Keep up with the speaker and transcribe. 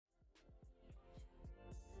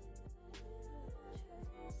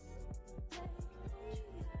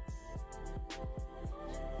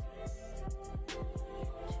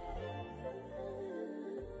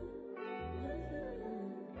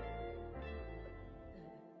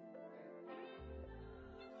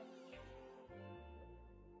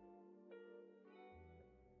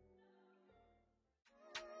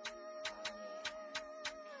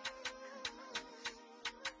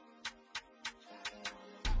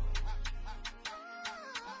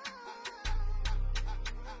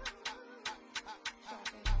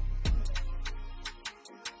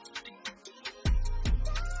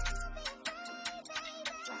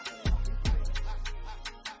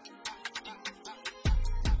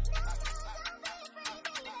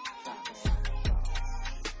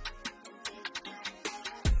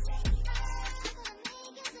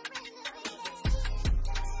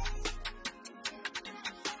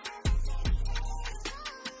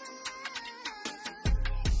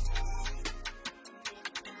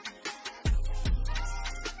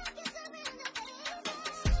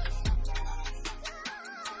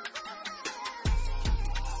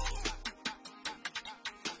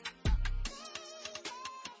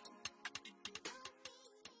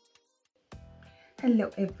Hello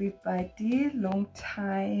everybody, long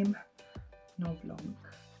time no vlog.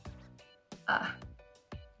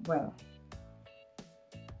 Well,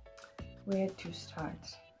 where to start?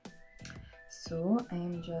 So I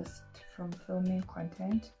am just from filming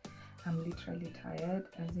content. I'm literally tired,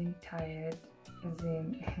 as in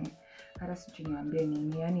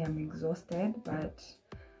I'm exhausted, but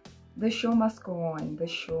the show must go on.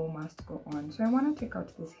 So I want to take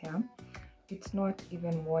out this hair. It's not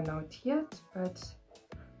even worn out yet, but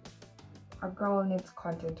a girl needs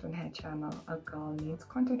content on her channel.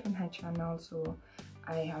 So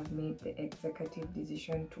I have made the executive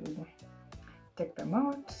decision to take them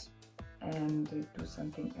out and do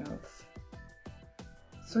something else.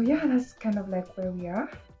 So yeah, that's kind of like where we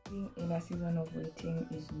are. Being in a season of waiting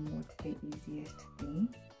is not the easiest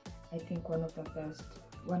thing. I think one of the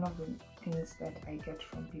things that I get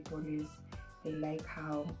from people is they like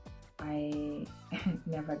how I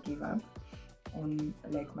never give up on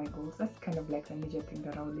like my goals. That's kind of like the major thing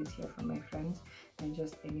that I always hear from my friends and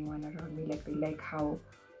just anyone around me. Like they like how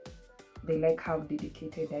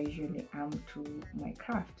dedicated I usually am to my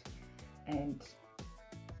craft. And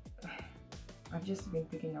I've just been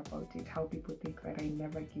thinking about it, how people think that I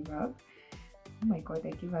never give up. Oh my god, I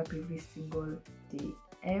give up every single day.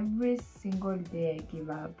 Every single day I give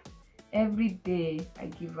up. Every day I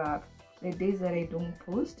give up. The days that I don't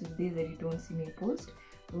post, the days that you don't see me post,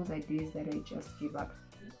 those are days that I just give up.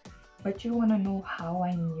 But you want to know how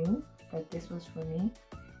I knew that this was for me?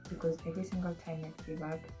 Because every single time I'd give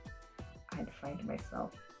up, I'd find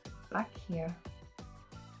myself back here.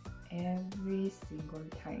 Every single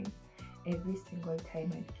time I'd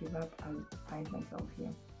give up, I'll find myself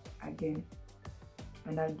here again,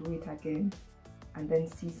 and I'll do it again, and then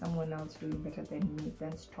see someone else doing better than me,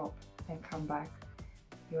 then stop and come back.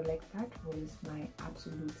 You're like, that was my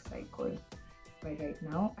absolute cycle. But right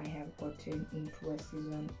now I have gotten into a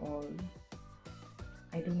season of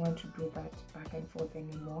I don't want to do that back and forth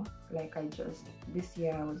anymore. Like this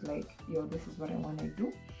year I was like, yo, this is what I want to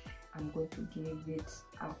do. I'm going to give it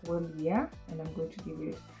a whole year, and I'm going to give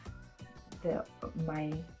it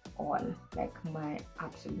my all, like my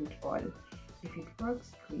absolute all. If it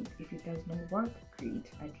works, great. If it does not work, great.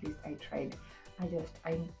 At least I tried. I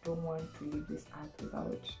don't want to leave this earth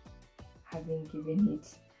without having given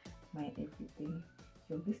it my everything.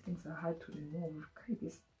 Yo, these things are hard to remove. I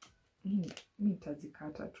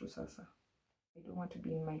don't want to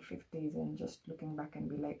be in my 50s and just looking back and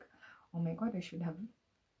be like, oh my god, I should have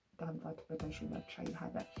done that, but I should have tried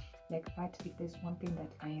harder. Like that, if there's one thing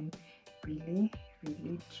that I am really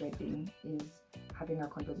dreading, is having a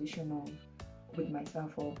conversation with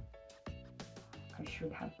myself or I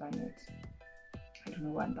should have done it. I do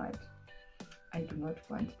not want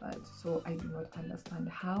that. So I do not understand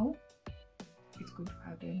how it's going to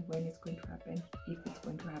happen, when it's going to happen, if it's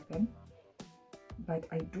going to happen. But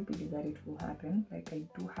I do believe that it will happen. Like I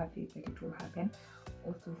do have faith that it will happen.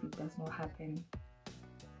 Also, if it does not happen,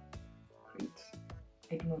 great.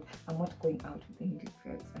 I'm not going out with any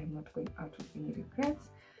regrets.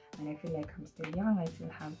 And I feel like I'm still young. I still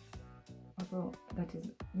have, although that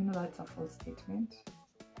is, that's a false statement.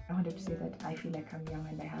 I wanted to say that I feel like I'm young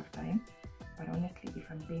and I have time, but honestly, if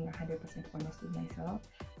I'm being 100% honest with myself,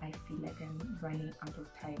 I feel like I'm running out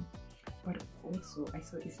of time. But also, I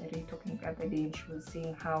saw Isari talking the other day, and she was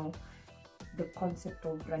saying how the concept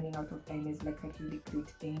of running out of time is like a really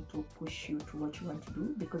great thing to push you to what you want to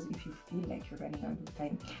do. Because if you feel like you're running out of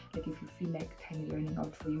time, like if you feel like time is running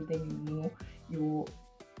out for you, then you know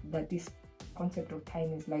that this concept of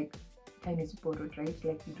time is borrowed, right?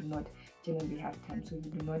 Like you do not generally have time, so you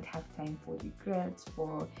do not have time for regrets,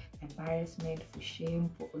 for embarrassment, for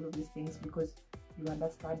shame, for all of these things, because you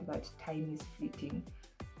understand that time is fleeting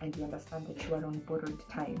and you understand that you are on borrowed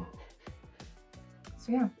time.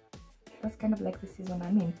 So yeah, that's kind of like the season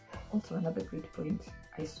I'm in. Also, another great point,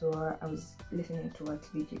 I was listening to a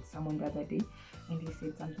TVJ someone the other day, and he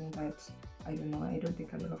said something that I don't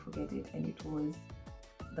think I'll ever forget it, and it was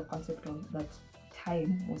the concept of that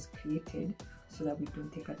time was created so that we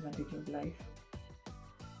don't take advantage of life.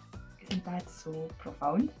 Isn't that so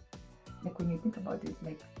profound? Like when you think about it,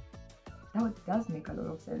 like that does make a lot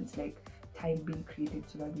of sense. Like time being created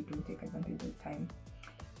so that we don't take advantage of time.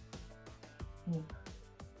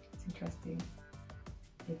 It's interesting.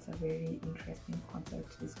 It's a very interesting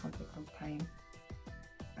concept, this concept of time.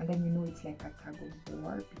 And then it's like a tug of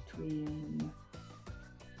war between,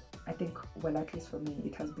 I think, well, at least for me,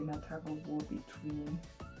 it has been a tug of war between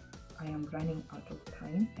I am running out of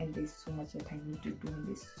time and there's so much that I need to do and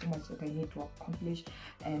there's so much that I need to accomplish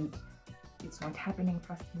and it's not happening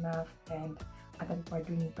fast enough and other people are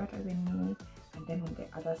doing better than me and then on the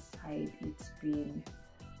other side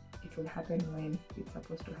it will happen when it's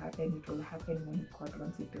supposed to happen, it will happen when God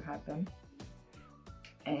wants it to happen.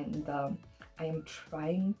 And I am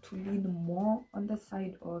trying to lean more on the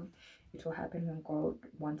side of it will happen when God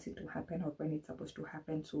wants it to happen, or when it's supposed to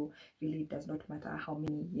happen. So really, it does not matter how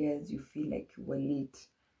many years you feel like you were late.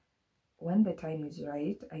 When the time is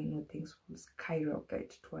right, I know things will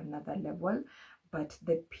skyrocket to another level. But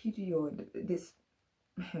the period, this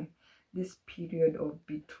this period of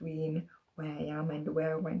between where I am and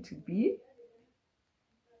where I want to be,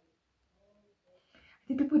 I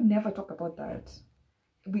think people never talk about that.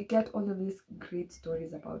 We get all of these great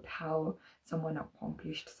stories about how someone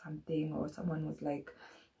accomplished something, or someone was like,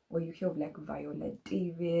 or you hear of like Viola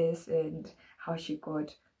Davis and how she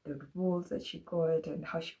got the roles that she got and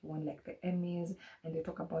how she won like the Emmys, and they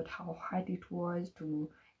talk about how hard it was to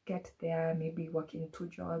get there, maybe working 2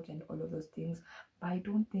 jobs and all of those things. But I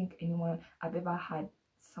don't think I've ever had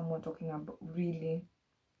someone talking about really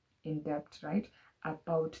in depth, right,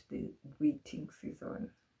 about the waiting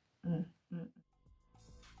season.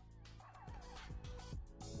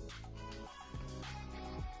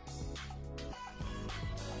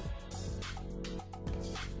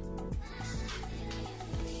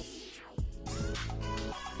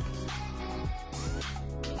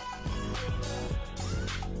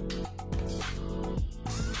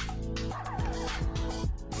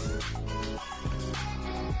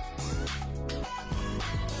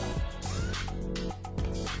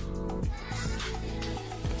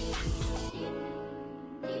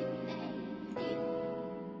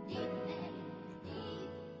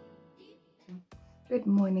 Good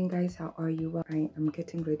morning, guys. How are you? Well, I am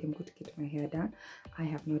getting ready. I'm going to get my hair done. I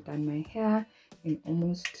have not done my hair in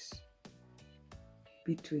almost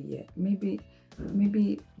be 2 years, maybe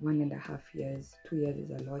 1.5 years. 2 years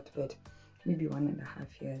is a lot, but maybe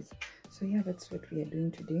 1.5 years. So yeah, that's what we are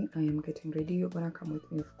doing today. I am getting ready. You're gonna come with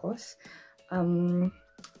me, of course.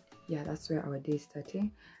 Yeah, that's where our day is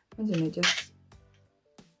starting. Imagine I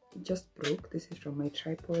just broke. This is from my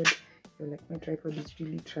tripod. Like, my tripod is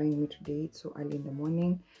really trying me today. It's so early in the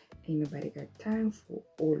morning. Ain't nobody got time for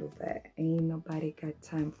all of that. Ain't nobody got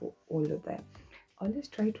time for all of that. I always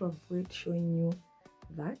try to avoid showing you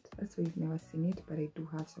that. That's why you've never seen it. But I do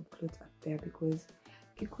have some clothes up there because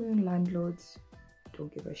Kikuyu landlords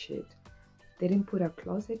don't give a shit. They didn't put a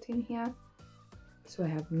closet in here, so I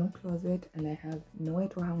have no closet and I have nowhere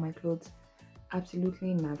to hang my clothes.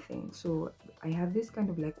 Absolutely nothing. So I have this kind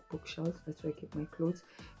of like bookshelf. That's where I keep my clothes.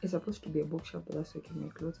 It's supposed to be a bookshelf, but that's where I keep my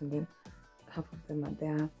clothes, and then half of them are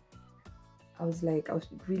there. I was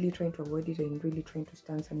really trying to avoid it and really trying to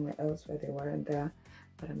stand somewhere else where they weren't there,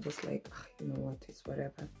 but I'm just like, you know what, it's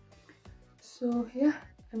whatever. So yeah,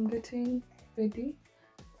 I'm getting ready.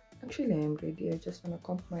 Actually, I am ready. I just want to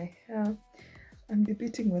comb my hair. I'm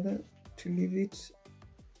debating whether to leave it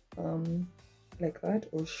like that,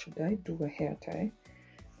 or should I do a hair tie?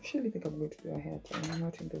 I actually think I'm going to do a hair tie. I'm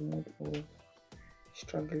not in the mood of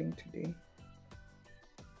struggling today.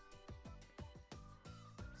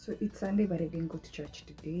 So it's Sunday, but I didn't go to church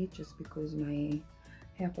today just because my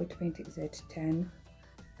hair appointment is at 10,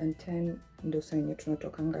 and 10 ndo saa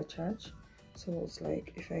tunatokanga church. So I was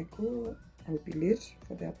like, if I go, I'll be late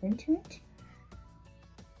for the appointment.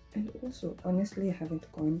 And also, honestly, I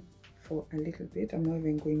haven't gone for a little bit. I'm not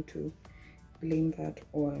even going to blame that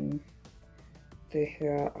on the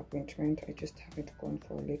hair appointment. I just haven't gone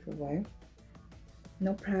for a little while.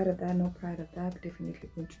 No proud of that, no proud of that. Definitely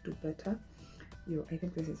going to do better. I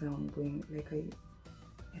think this is how I'm going. Like, I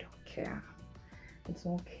don't care. I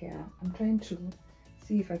don't care. I'm trying to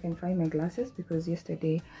see if I can find my glasses, because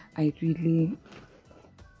yesterday I really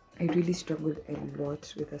struggled a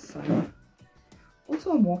lot with the sun.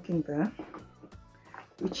 Also, I'm walking there,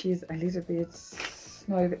 which is a little bit,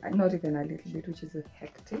 not even a little bit, which is a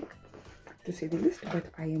hectic to say the least. But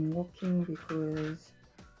I am walking because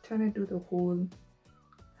I'm trying to do the whole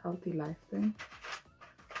healthy life thing.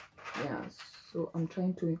 Yeah, so I'm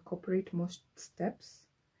trying to incorporate most steps.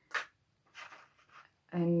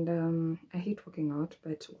 And I hate working out,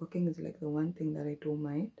 but walking is like the one thing that I don't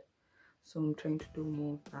mind. So I'm trying to do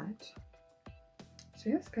more of that. So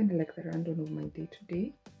yeah, it's kind of like the rundown of my day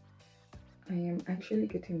today. I am actually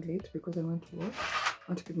getting late because I want to work. I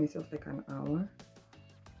want to give myself like an hour.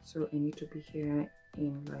 So I need to be here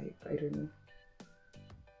in like, I don't know,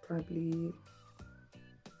 probably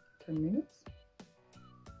 10 minutes.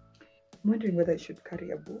 I'm wondering whether I should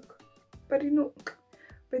carry a book. But you know,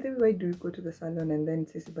 by the way, why do you go to the salon and then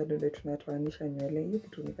sisi bado ndio tunatoanisha nywele? Hiyo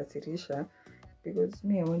kitu nikasirisha, because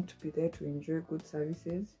me, I want to be there to enjoy good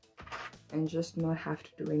services and just not have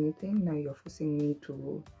to do anything. Now you're forcing me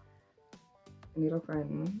to I need a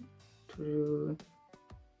friend to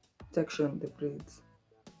section the braids.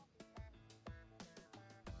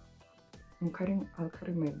 I'll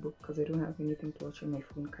carry my book because I don't have anything to watch on my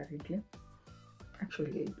phone currently.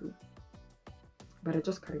 Actually I do, but I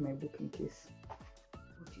just carry my book in case.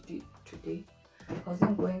 What did you do today? I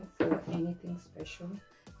wasn't going for anything special,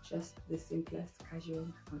 just the simplest casual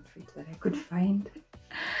outfit that I could find.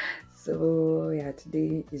 So yeah,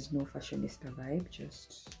 today is no fashionista vibe,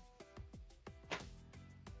 just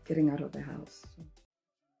getting out of the house.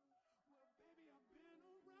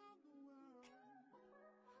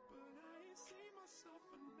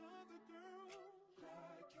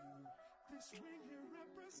 This ring here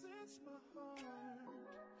represents my heart,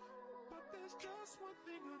 but there's just one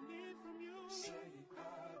thing I need from you. Say I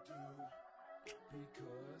do,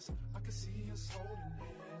 because I can see us holding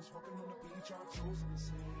hands, walking on the beach, our toes in the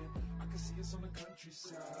sand. I can see us on the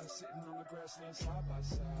countryside, sitting on the grassland side by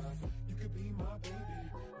side. You could be my baby,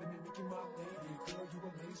 let me make you my lady. Girl, you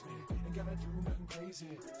amaze me, ain't gotta do nothing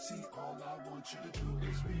crazy. See, all I want you to do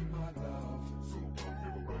is be my love. So don't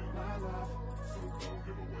give away my love. So don't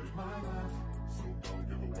give away my love. So don't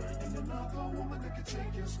give away. And another woman that can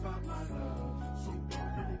take your spot, my love. So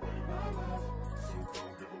don't give away my love. So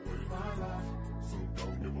don't give away my love. So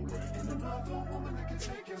don't give away. And another woman that can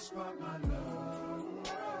take your spot, my love.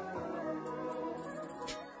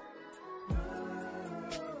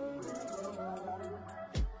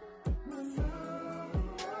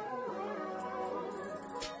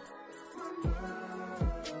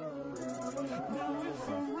 Now if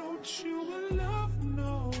I wrote you a love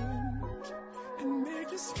note and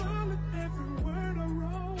made you smile at every word I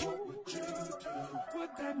wrote, what would you do? Would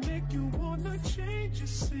that make you wanna change your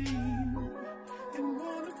scene and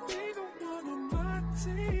wanna be the one on my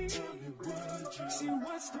team? Tell me, would you? See,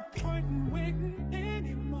 what's the point in waiting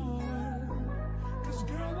anymore? Cause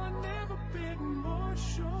girl, I've never been more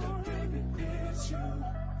sure that baby it's you.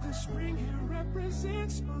 This ring here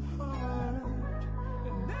represents my heart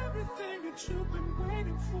and everything that you've been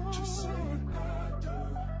waiting for. Just say I do,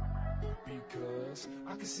 because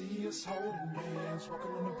I can see us holding hands,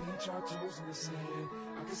 walking on the beach, our toes in the sand.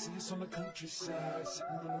 I can see us on the countryside,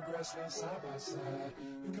 sitting on the grassland side by side.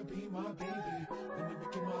 You can be my baby, let me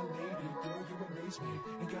make you my lady. Girl, you amaze me,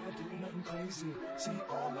 ain't gotta do nothing crazy. See,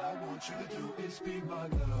 all I want you to do is be my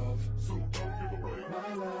love. So don't give away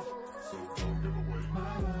my love. So don't give away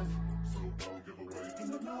my love. So don't give away. And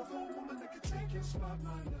another woman that can take your spot, my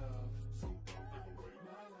love. So don't give away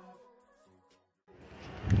my love.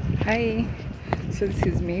 Hi, so this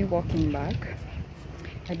is me walking back.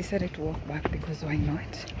 I decided to walk back because why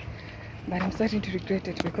not? But I'm starting to regret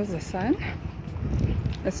it because the sun,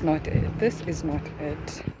 that's not it. This is not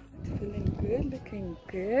it. It's feeling good, looking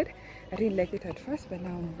good. I didn't like it at first, but now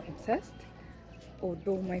I'm obsessed.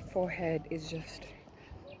 Although my forehead is just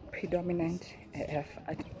predominant AF,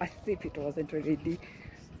 as if it wasn't already.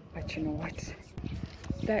 But you know what?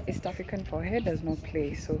 That East African forehead does not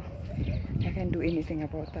play, so I can't do anything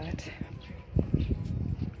about that.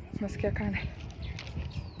 Nasikia kana.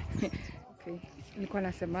 Okay, nilikuwa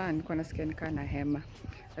nasikia nikaa na hema.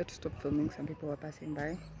 I had to stop filming, some people were passing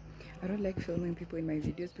by. I don't like filming people in my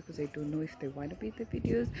videos because I don't know if they want to be in the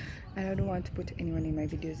videos, and I don't want to put anyone in my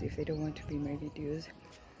videos if they don't want to be in my videos.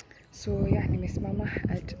 So yeah, nimesimama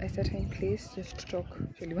at a certain place just to talk.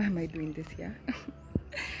 Actually, why am I doing this here?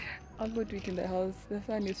 I'll go do it in the house. The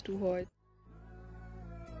sun is too hot.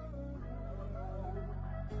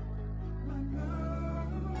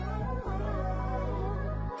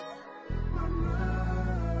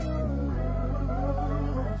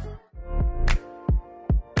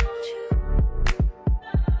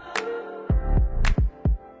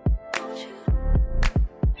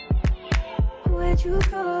 Where'd you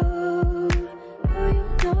go? Oh, you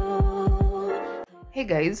know. Hey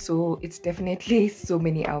guys, so it's definitely so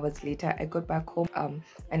many hours later. I got back home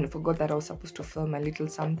and forgot that I was supposed to film a little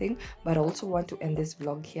something, but I also want to end this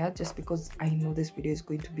vlog here just because I know this video is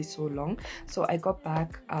going to be so long. So I got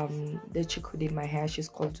back, the chick who did my hair, she's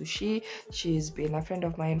called Sushi. She's been a friend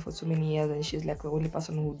of mine for so many years, and she's like the only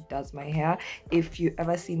person who does my hair. If you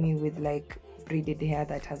ever see me with like braided hair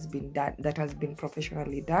that has been done, that has been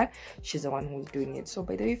professionally done, she's the one who's doing it. So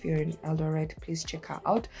by the way, if you're in Eldoret, please check her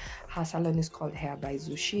out. Her salon is called Hair by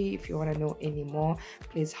Zushi. If you want to know any more,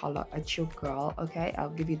 please holler at your girl. Okay,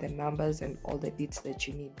 I'll give you the numbers and all the deets that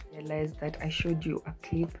you need. I realized that I showed you a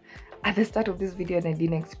clip at the start of this video and I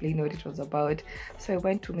didn't explain what it was about. So I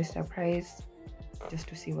went to Mr. Price just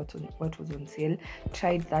to see what was on sale.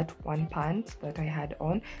 Tried that one pant that I had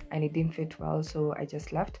on and it didn't fit well, so I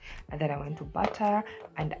just left. And then I went to Butter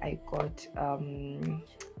and I got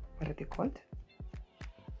what are they called?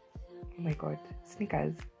 Oh my god,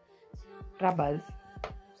 sneakers, rubbers,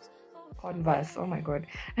 Converse. Oh my god,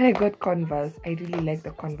 and I got Converse. I really like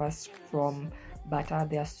the Converse from Bata.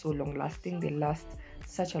 They are so long lasting. They last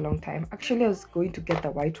such a long time. Actually, I was going to get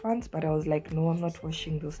the white ones, but I was like, no, I'm not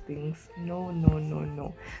washing those things. No, no, no,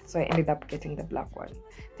 no. So I ended up getting the black one.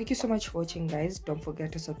 Thank you so much for watching, guys. Don't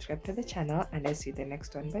forget to subscribe to the channel, and I'll see you in the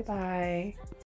next one. Bye bye.